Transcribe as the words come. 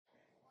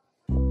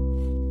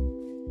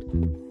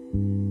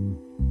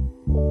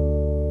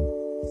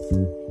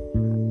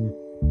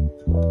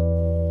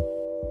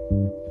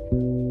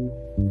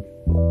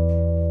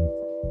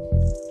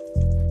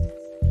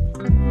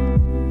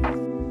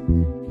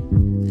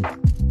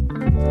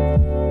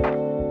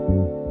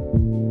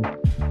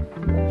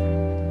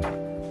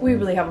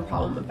really have a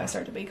problem if I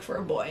start to bake for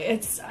a boy.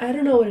 I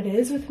don't know what it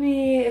is with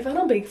me. If I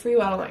don't bake for you,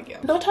 I don't like you.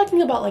 I'm not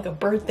talking about like a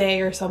birthday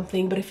or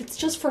something, but if it's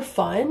just for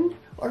fun,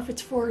 or if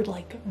it's for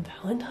like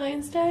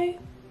Valentine's Day,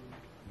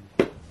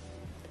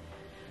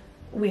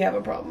 we have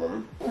a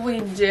problem.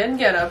 We did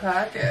get a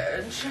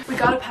package. We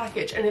got a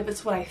package, and if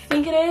it's what I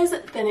think it is,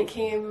 then it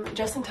came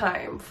just in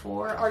time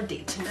for our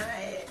date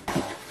tonight.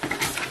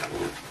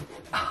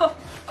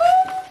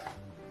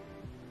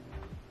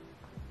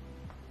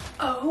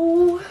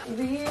 Oh,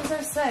 these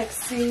are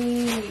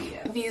sexy.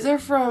 These are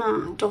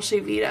from Dolce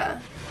Vita.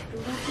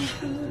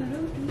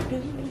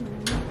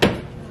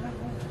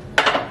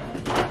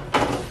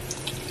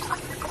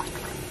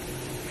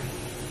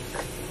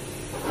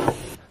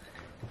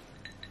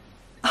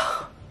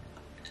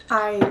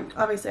 I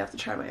obviously have to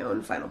try my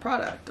own final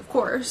product, of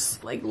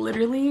course. Like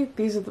literally,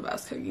 these are the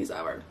best cookies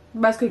ever.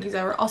 Best cookies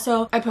ever.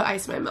 Also, I put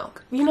ice in my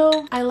milk. You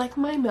know, I like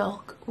my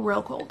milk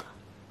real cold.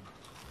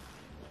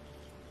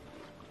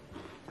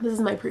 This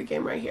is my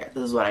pregame right here.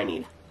 This is what I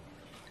need.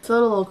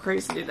 Feeling a little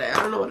crazy today.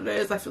 I don't know what it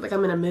is. I feel like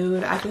I'm in a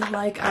mood. I feel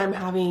like I'm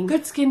having a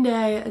good skin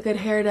day, a good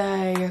hair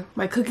day.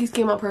 My cookies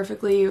came out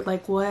perfectly.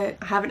 Like what?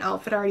 I have an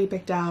outfit already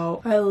picked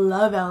out. I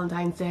love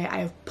Valentine's Day. I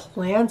have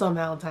plans on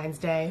Valentine's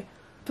Day.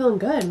 Feeling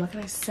good, what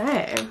can I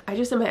say? I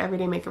just did my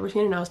everyday makeup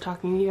routine and I was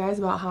talking to you guys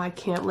about how I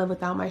can't live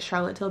without my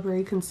Charlotte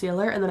Tilbury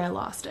concealer, and then I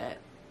lost it.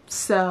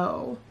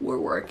 So we're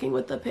working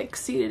with the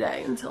Pixie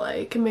today until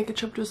I can make a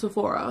trip to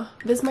Sephora.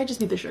 This might just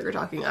be the sugar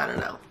talking, I don't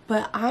know.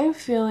 But I'm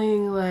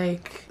feeling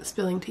like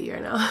spilling tea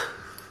right now.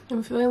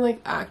 I'm feeling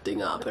like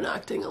acting up and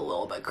acting a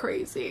little bit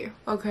crazy,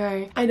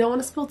 okay? I don't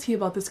want to spill tea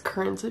about this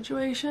current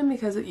situation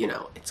because, you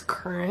know, it's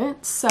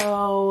current.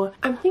 So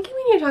I'm thinking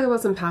we need to talk about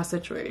some past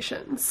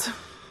situations.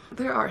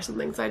 There are some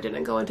things I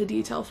didn't go into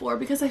detail for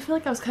because I feel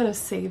like I was kind of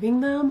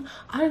saving them.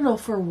 I don't know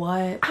for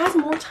what. As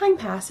more time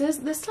passes,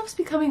 this stuff's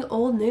becoming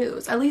old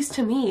news, at least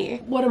to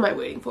me. What am I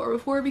waiting for?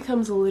 Before it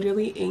becomes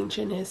literally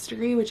ancient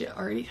history, which it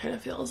already kind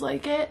of feels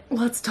like it.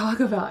 Let's talk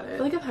about it. I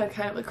feel like I've had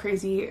kind of a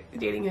crazy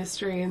dating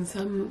history and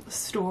some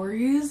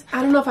stories.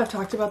 I don't know if I've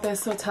talked about this,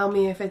 so tell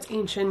me if it's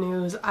ancient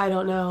news. I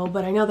don't know,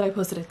 but I know that I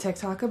posted a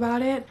TikTok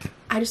about it.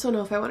 I just don't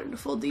know if I went into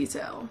full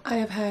detail. I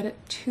have had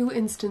 2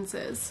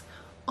 instances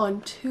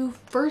on 2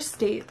 first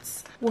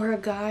dates where a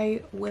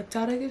guy whipped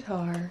out a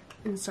guitar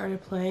and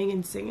started playing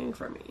and singing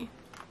for me.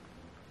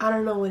 I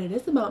don't know what it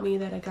is about me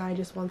that a guy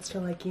just wants to,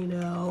 like, you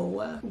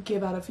know,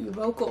 give out a few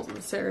vocals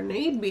and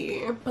serenade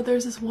me. But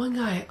there's this one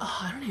guy, oh,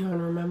 I don't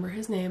even remember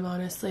his name,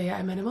 honestly.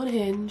 I met him on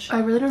Hinge. I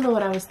really don't know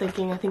what I was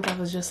thinking. I think I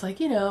was just like,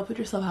 you know, put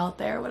yourself out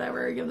there,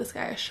 whatever, give this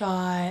guy a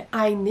shot.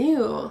 I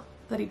knew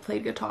that he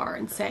played guitar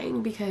and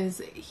sang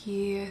because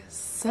he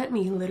sent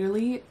me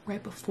literally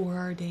right before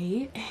our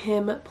date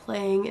him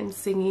playing and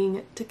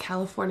singing to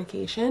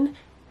Californication.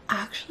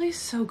 Actually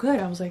so good.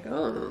 I was like,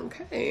 oh,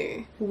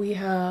 okay, we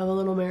have a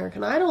little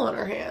American Idol on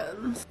our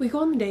hands. We go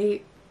on the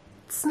date.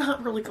 It's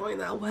not really going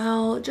that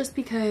well just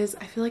because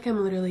I feel like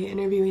I'm literally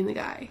interviewing the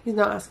guy. He's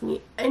not asking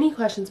me any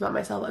questions about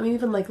myself. I'm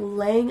even like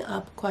laying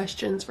up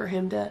questions for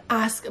him to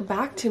ask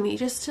back to me,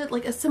 just to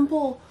like a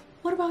simple,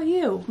 what about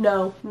you?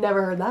 No,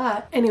 never heard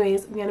that.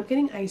 Anyways, we end up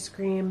getting ice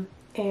cream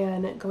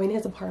and going to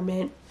his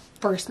apartment.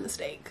 First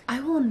mistake.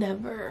 I will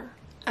never,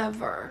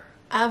 ever,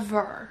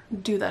 ever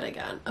do that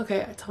again.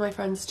 Okay, I tell my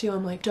friends too,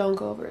 I'm like, don't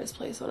go over his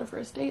place on a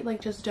first date.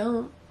 Like, just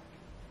don't.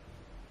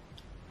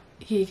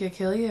 He could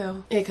kill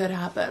you. It could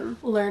happen.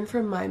 Learn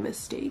from my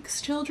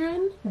mistakes,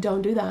 children.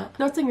 Don't do that.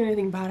 Not saying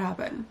anything bad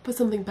happened, but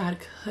something bad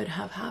could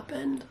have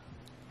happened.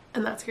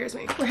 And that scares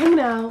me. We're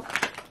hanging out,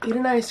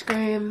 eating ice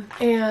cream,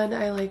 and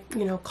I, like,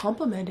 you know,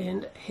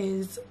 complimented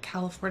his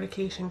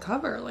Californication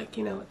cover, like,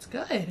 you know, it's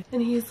good.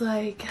 And he's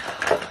like,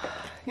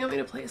 you want me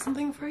to play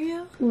something for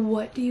you?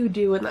 What do you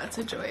do in that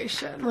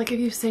situation? Like, if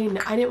you say no,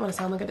 I didn't want to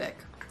sound like a dick.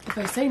 If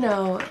I say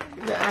no,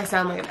 I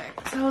sound like a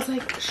dick. So I was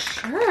like,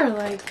 sure,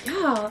 like,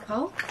 yeah,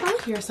 I'll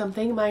hear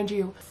something. Mind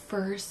you,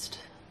 first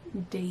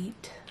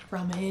date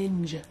from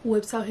Hinge.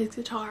 Whips out his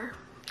guitar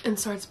and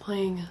starts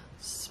playing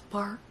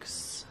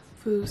Sparks.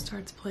 Foo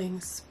starts playing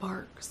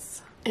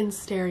Sparks and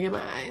staring at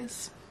my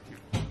eyes.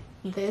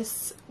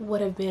 This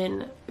would have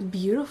been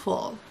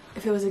beautiful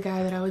if it was a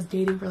guy that I was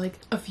dating for like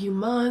a few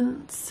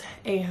months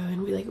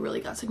and we like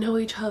really got to know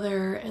each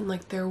other and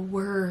like there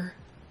were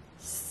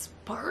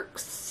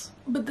sparks.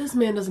 But this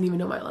man doesn't even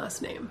know my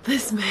last name.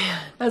 This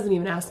man doesn't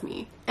even ask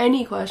me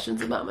any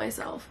questions about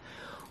myself.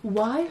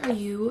 Why are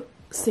you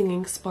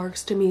singing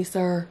Sparks to me,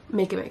 sir?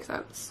 Make it make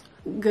sense.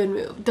 Good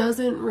move.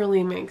 Doesn't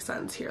really make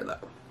sense here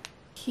though.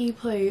 He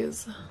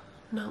plays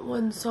not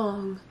 1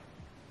 song,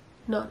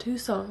 not 2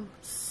 songs,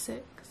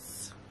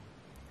 6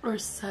 or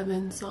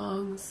 7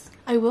 songs.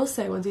 I will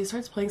say, once he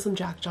starts playing some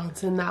Jack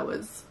Johnson, that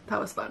was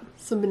fun.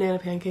 Some banana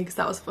pancakes,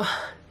 that was fun.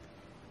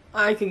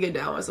 I could get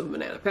down with some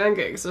banana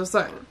pancakes, just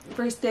saying.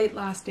 First date,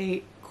 last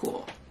date,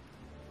 cool.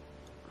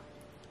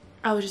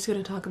 I was just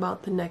gonna talk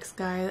about the next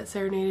guy that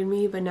serenaded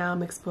me, but now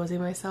I'm exposing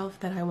myself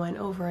that I went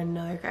over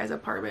another guy's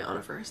apartment on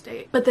a first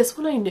date. But this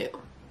one I knew.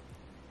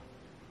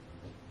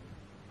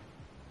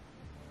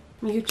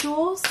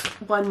 mutuals.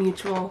 One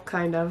mutual,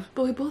 kind of.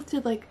 But we both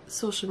did like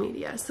social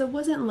media, so it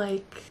wasn't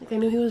like I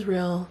knew he was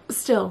real.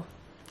 Still,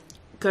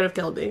 could have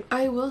killed me.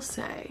 I will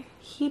say,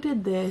 he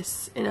did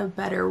this in a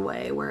better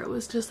way where it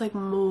was just like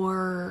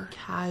more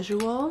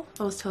casual.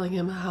 I was telling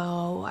him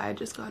how I had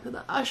just gone to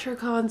the Usher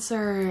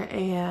concert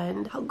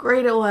and how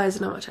great it was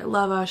and how much I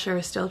love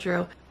Usher. Still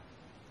true.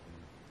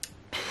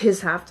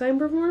 His halftime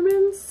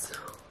performance,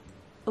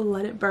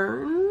 Let It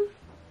Burn,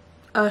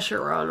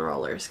 Usher on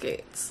roller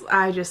skates.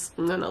 I'm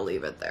gonna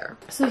leave it there.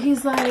 So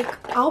he's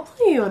like, I'll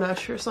play you an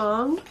Usher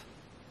song.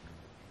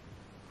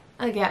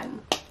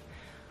 Again,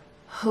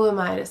 who am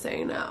I to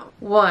say no?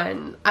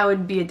 One, I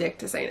would be a dick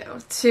to say no.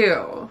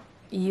 Two,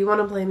 you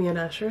want to play me an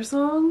Usher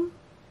song?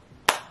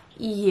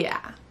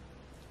 Yeah.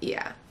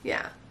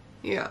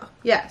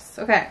 Yes,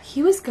 okay.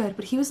 He was good,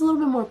 but he was a little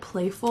bit more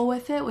playful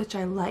with it, which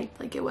I liked.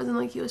 Like, it wasn't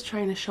like he was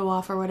trying to show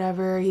off or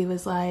whatever. He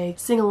was like,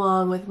 sing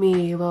along with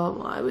me, blah,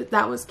 blah, blah.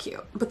 That was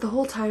cute. But the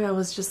whole time I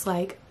was just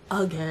like,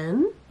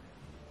 again?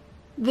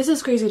 This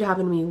is crazy to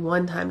happen to me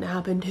one time, to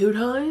happen 2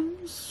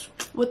 times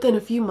within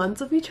a few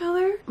months of each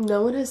other.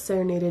 No one has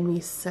serenaded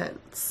me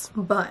since,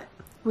 but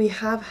we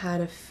have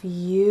had a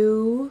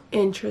few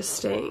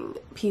interesting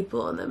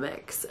people in the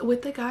mix.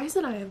 With the guys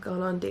that I have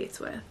gone on dates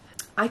with,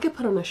 I could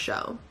put on a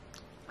show.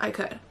 I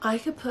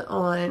could put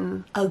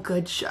on a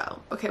good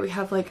show. Okay, we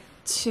have like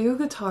 2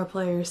 guitar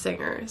players,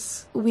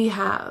 singers. We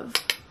have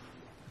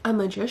a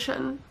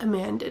magician. A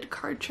man did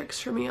card tricks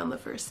for me on the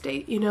first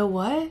date. You know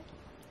what?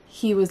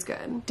 He was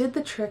good. Did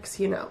the tricks,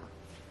 you know.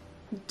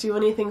 Do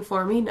anything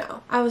for me?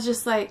 No. I was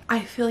just like, I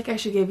feel like I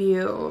should give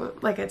you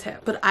like a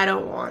tip, but I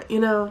don't want, you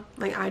know,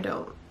 like I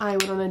don't. I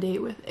went on a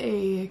date with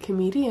a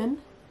comedian.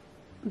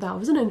 That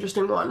was an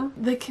interesting one.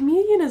 The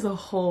comedian is a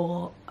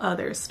whole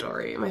other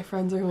story. My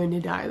friends are going to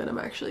die that I'm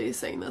actually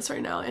saying this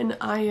right now, and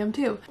I am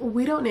too.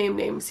 We don't name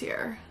names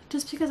here,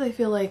 just because I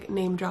feel like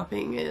name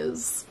dropping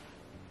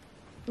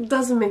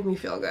doesn't make me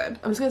feel good.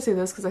 I'm just gonna say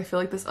this because I feel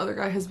like this other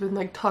guy has been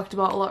like talked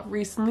about a lot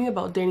recently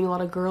about dating a lot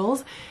of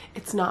girls.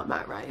 It's not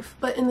Matt Rife,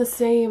 but in the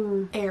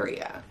same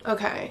area.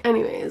 Okay,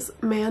 anyways,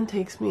 man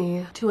takes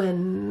me to a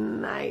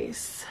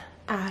nice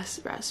ass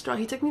restaurant.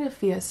 He took me to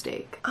Fia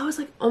Steak. I was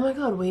like, oh my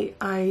god, wait,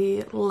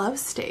 I love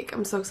steak.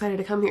 I'm so excited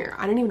to come here.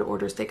 I didn't even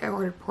order steak. I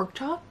ordered pork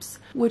chops,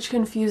 which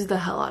confused the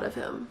hell out of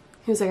him.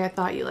 He was like, I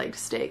thought you liked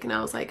steak. And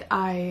I was like,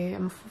 I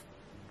am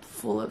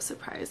full of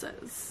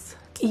surprises.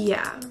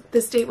 Yeah,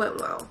 this date went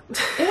well.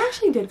 It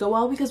actually did go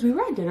well because we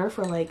were at dinner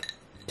for like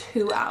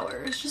 2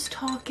 hours just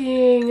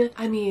talking.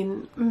 I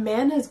mean,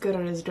 man is good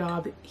at his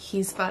job.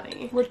 He's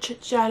funny. We're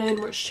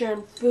chit-chatting, we're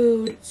sharing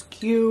food, it's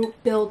cute.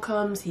 Bill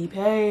comes, he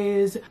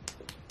pays.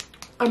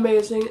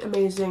 Amazing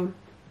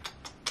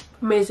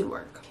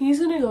work. He's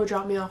gonna go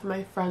drop me off at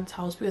my friend's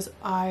house because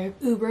I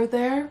Ubered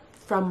there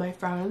from my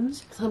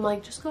friends. So I'm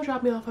like, just go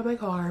drop me off at my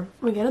car.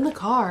 We get in the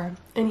car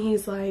and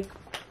he's like,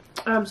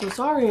 I'm so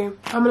sorry,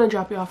 I'm gonna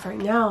drop you off right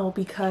now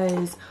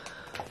because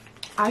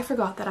I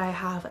forgot that I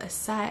have a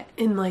set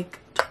in like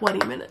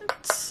 20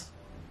 minutes.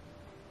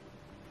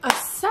 A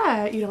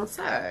set? You don't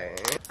say.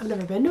 I've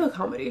never been to a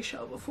comedy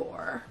show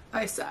before,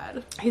 I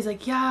said. He's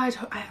like, yeah,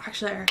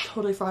 I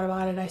totally forgot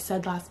about it. I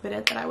said last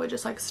minute that I would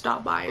just like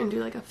stop by and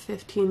do like a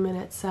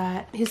 15-minute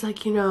set. He's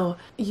like, you know,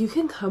 you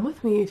can come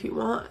with me if you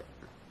want.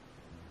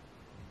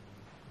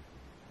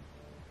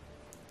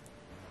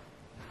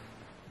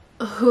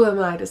 Who am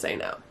I to say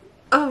no?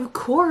 Of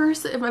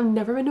course, if I've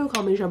never been to a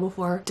comedy show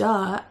before,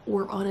 duh,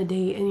 we're on a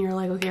date and you're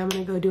like, okay, I'm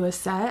gonna go do a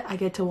set. I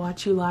get to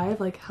watch you live,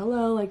 like,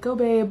 hello, like, go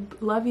babe,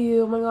 love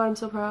you, oh my god, I'm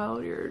so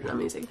proud, you're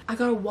amazing. I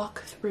gotta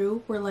walk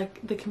through where like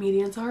the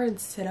comedians are and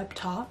sit up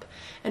top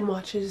and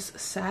watch his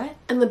set.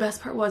 And the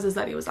best part is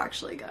that he was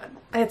actually good.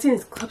 I had seen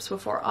his clips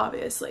before,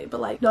 obviously,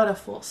 but like not a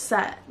full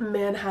set.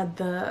 Man had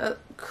the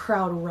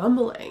crowd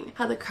rumbling,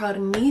 had the crowd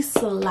knee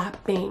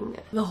slapping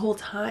the whole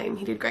time.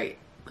 He did great.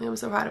 I'm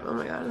so proud of him. Oh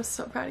my god, I'm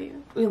so proud of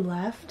you. We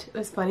left. It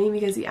was funny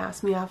because he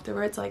asked me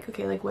afterwards, like,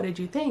 okay, like, what did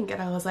you think?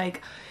 And I was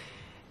like,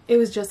 it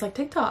was just like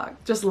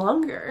TikTok, just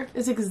longer.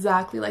 It's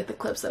exactly like the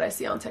clips that I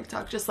see on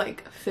TikTok, just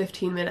like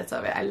 15 minutes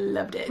of it. I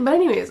loved it. But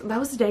anyways, that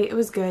was the day. It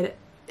was good.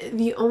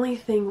 The only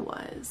thing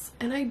was,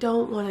 and I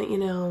don't want to, you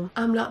know,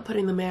 I'm not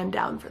putting the man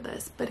down for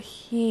this, but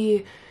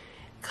he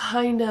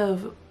kind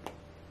of,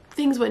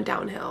 things went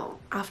downhill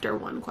after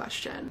one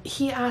question.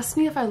 He asked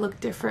me if I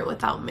looked different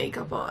without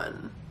makeup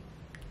on.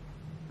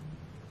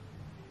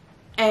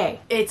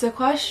 Hey, it's a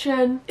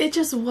question. It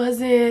just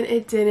wasn't,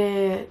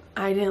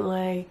 I didn't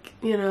like,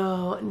 you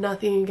know,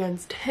 nothing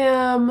against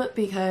him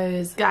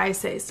because guys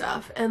say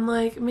stuff and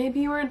like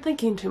maybe you weren't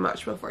thinking too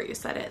much before you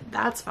said it.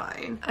 That's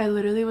fine. I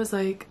literally was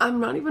like, I'm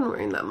not even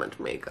wearing that much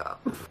makeup,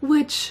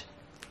 which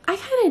I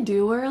kind of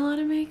do wear a lot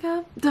of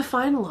makeup.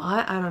 Define a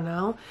lot, I don't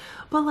know.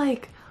 But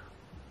like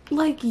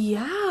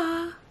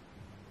yeah,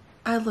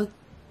 I look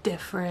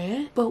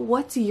different, but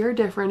what's your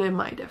different and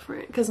my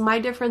different? Because my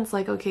difference,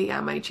 like, okay, yeah,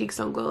 my cheeks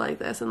don't glow like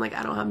this and like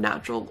I don't have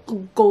natural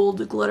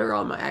gold glitter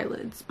on my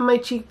eyelids. My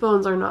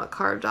cheekbones are not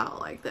carved out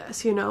like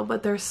this, you know,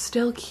 but they're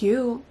still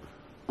cute.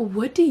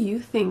 What do you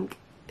think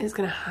is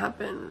gonna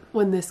happen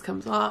when this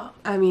comes off.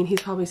 I mean,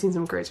 he's probably seen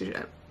some crazy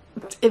shit.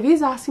 If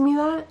he's asking me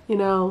that, you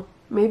know,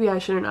 maybe I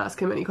shouldn't ask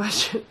him any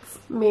questions.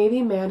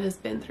 Maybe man has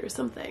been through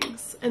some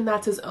things and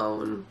that's his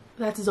own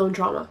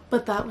drama.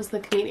 But that was the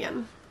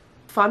comedian.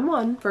 Fun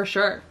one for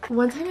sure.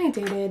 One time I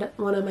dated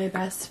one of my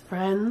best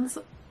friend's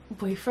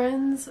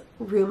boyfriend's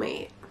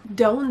roommate.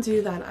 Don't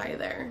do that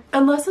either.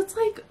 Unless it's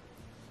like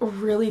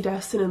really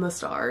destined in the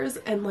stars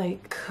and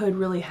like could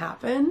really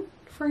happen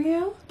for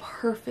you.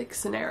 Perfect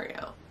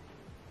scenario.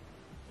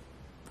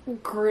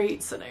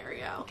 Great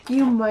scenario.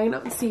 You might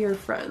not see your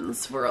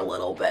friends for a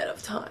little bit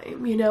of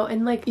time, you know,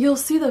 and like you'll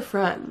see the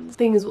friends.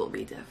 Things will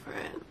be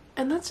different.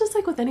 And that's just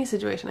like with any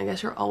situation. I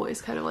guess you're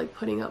always kind of like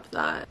putting up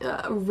that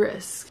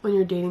risk when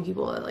you're dating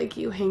people that like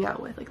you hang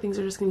out with. Like things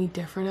are just gonna be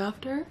different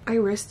after. I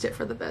risked it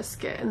for the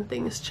biscuit and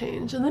things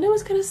changed. And then it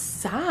was kind of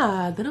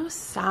sad. Then it was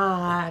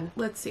sad.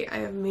 Let's see. I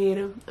have made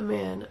a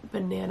man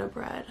banana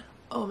bread.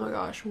 Oh my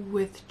gosh,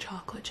 with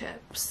chocolate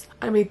chips.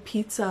 I made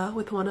pizza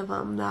with one of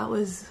them. That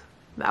was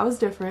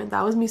different.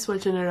 That was me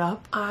switching it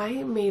up.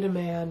 I made a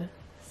man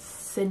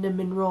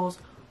cinnamon rolls.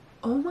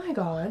 Oh my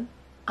god.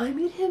 I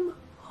made him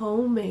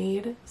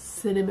homemade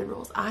cinnamon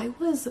rolls. I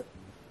was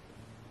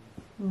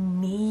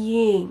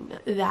kneading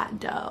that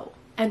dough.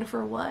 And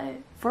for what?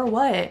 For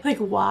what? Like,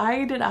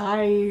 why did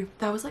I?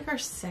 That was like our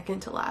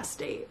second to last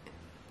date.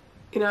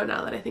 You know,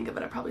 now that I think of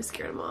it, I probably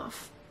scared him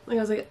off. Like,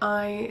 I was like,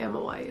 I am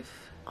a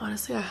wife.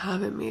 Honestly, I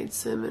haven't made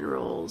cinnamon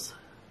rolls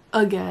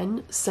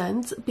again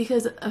since,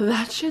 because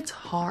that shit's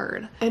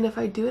hard. And if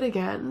I do it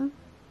again,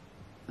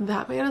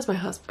 that man is my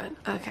husband.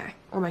 Okay.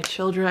 Or my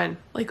children.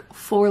 Like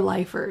 4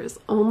 lifers.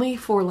 Only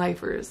 4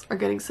 lifers are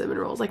getting cinnamon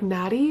rolls. Like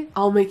Natty,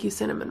 I'll make you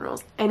cinnamon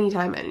rolls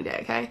anytime, any day,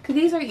 okay?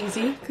 Cookies are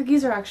easy.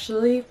 Cookies are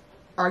actually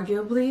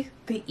arguably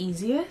the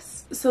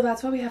easiest. So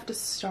that's why we have to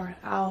start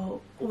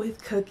out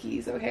with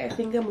cookies, okay? I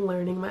think I'm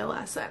learning my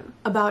lesson.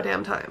 About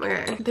damn time,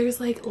 okay? There's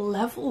like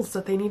levels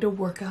that they need to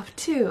work up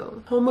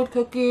to. Homemade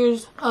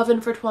cookies,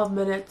 oven for 12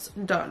 minutes,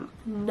 done.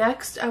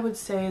 Next, I would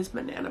say is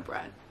banana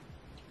bread.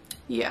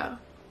 Yeah,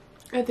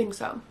 I think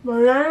so.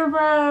 Banana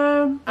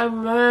bread,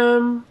 and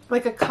then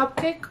like a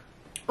cupcake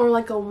or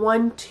like a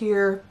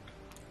 1-tier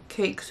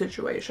cake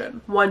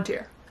situation. 1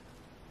 tier.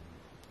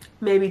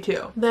 Maybe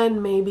 2.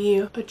 Then maybe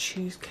a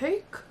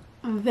cheesecake.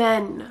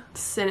 Then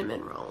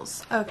cinnamon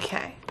rolls.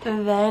 Okay.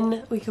 And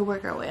then we can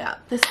work our way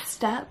up. The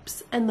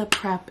steps and the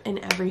prep and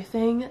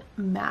everything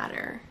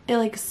matter. It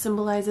like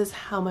symbolizes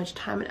how much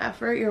time and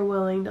effort you're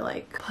willing to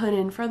like put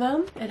in for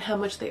them and how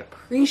much they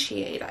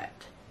appreciate it.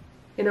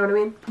 You know what I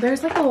mean?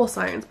 There's like a whole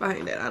science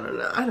behind it. I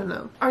don't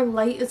know. Our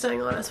light is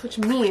dying on us, which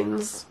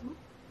means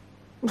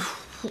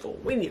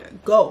we need to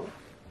go.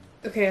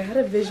 Okay, I had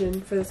a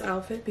vision for this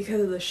outfit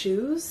because of the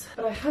shoes,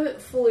 but I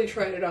haven't fully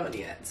tried it on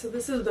yet. So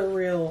this is the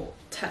real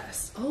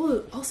test.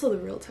 Oh, also the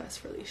real test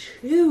for these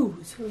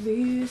shoes.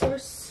 These are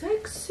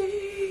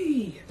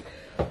sexy.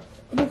 Oh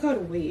my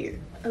god, wait.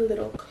 A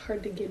little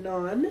cardigan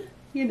on,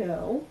 you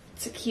know,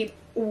 to keep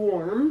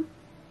warm,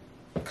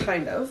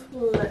 kind of.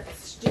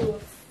 Let's do a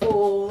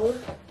full...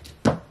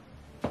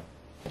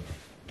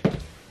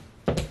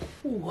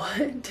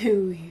 What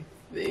do we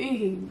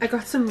think? I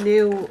got some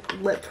new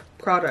lip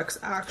products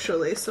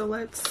actually, so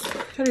let's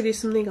try to do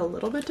something a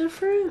little bit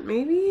different.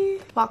 Maybe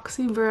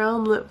Foxy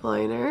Brown lip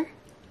liner,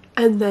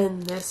 and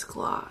then this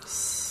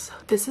gloss.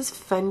 This is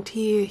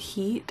Fenty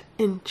Heat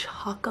in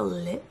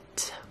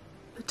Chocolate,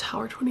 the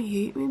Tower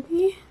 28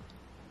 maybe.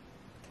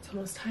 It's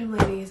almost time,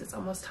 ladies. It's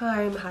almost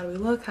time. How do we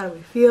look? How do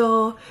we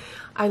feel?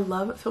 I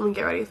love filming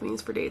get ready with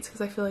me's for dates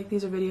because I feel like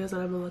these are videos that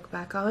I'm gonna look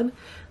back on,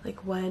 like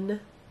when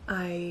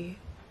I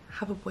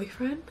have a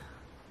boyfriend,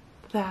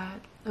 that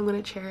I'm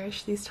gonna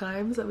cherish these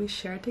times that we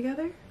shared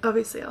together.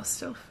 Obviously, I'll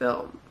still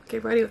film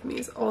get ready with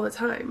me's all the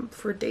time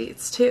for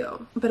dates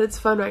too, but it's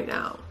fun right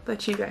now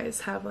that you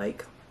guys have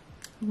like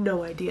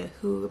no idea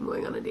who I'm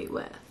going on a date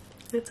with.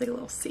 It's like a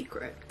little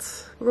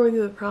secret. We're going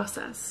through the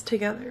process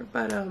together,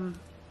 but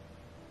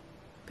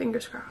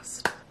fingers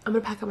crossed. I'm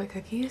gonna pack up my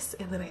cookies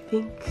and then I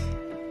think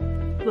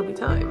it'll be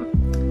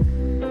time.